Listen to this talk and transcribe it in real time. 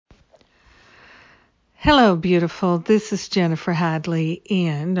Hello, beautiful. This is Jennifer Hadley,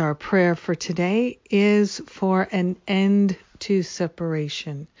 and our prayer for today is for an end to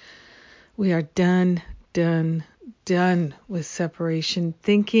separation. We are done with separation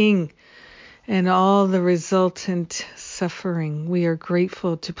thinking and all the resultant suffering. We are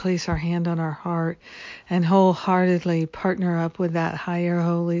grateful to place our hand on our heart and wholeheartedly partner up with that higher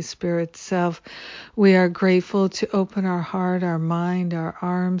Holy Spirit self. We are grateful to open our heart, our mind, our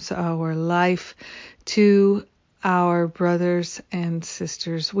arms, our life to our brothers and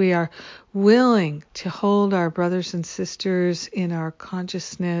sisters. We are willing to hold our brothers and sisters in our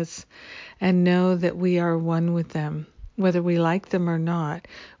consciousness and know that we are one with them. Whether we like them or not,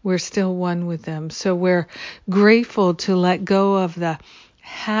 we're still one with them. So we're grateful to let go of the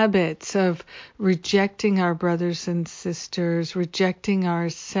habits of rejecting our brothers and sisters, rejecting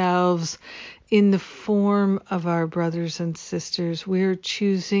ourselves in the form of our brothers and sisters. We're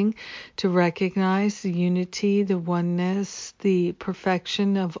choosing to recognize the unity, the oneness, the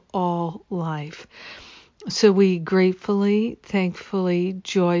perfection of all life. So we gratefully, thankfully,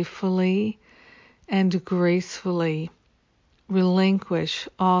 joyfully, and gracefully relinquish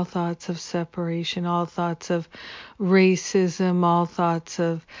all thoughts of separation, all thoughts of racism, all thoughts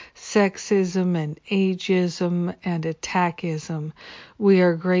of sexism and ageism and attackism. We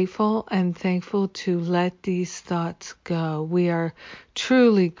are grateful and thankful to let these thoughts go. We are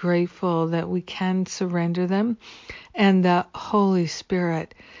truly grateful that we can surrender them, and the Holy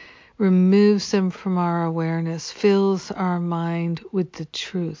Spirit removes them from our awareness, fills our mind with the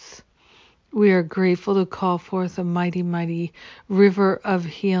truth. We are grateful to call forth a mighty, mighty river of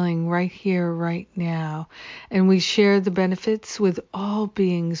healing right here, right now. And we share the benefits with all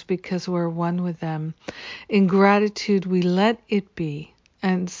beings because we're one with them. In gratitude, we let it be.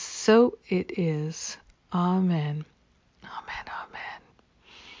 And so it is. Amen. Amen. Amen.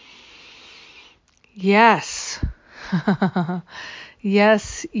 Yes.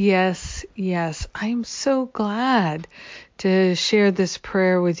 Yes, yes, yes. I'm so glad to share this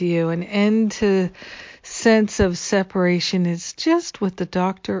prayer with you. An end to sense of separation is just what the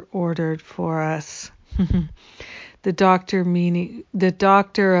doctor ordered for us. The doctor meaning the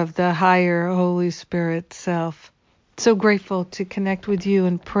doctor of the higher Holy Spirit self. So grateful to connect with you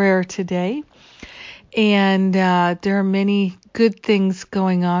in prayer today. And there are many good things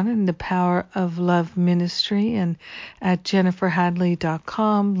going on in the Power of Love Ministry, and at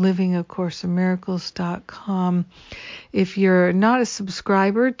jenniferhadley.com, livingacourseinmiracles.com. If you're not a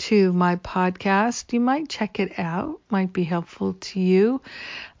subscriber to my podcast, you might check it out. Might be helpful to you.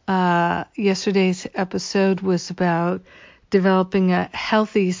 Yesterday's episode was about developing a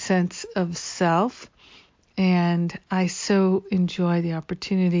healthy sense of self, and I so enjoy the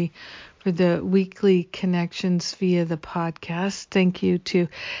opportunity for the weekly connections via the podcast. Thank you to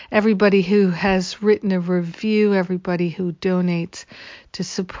everybody who has written a review, everybody who donates to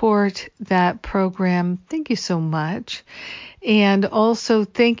support that program. Thank you so much. And also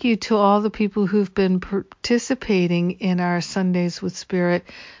thank you to all the people who've been participating in our Sundays with Spirit.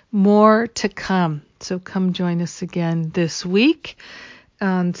 More to come. So come join us again this week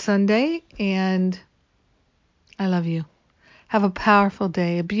on Sunday. And I love you. Have a powerful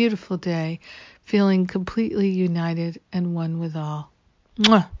day, a beautiful day, feeling completely united and one with all.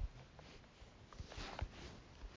 Mwah.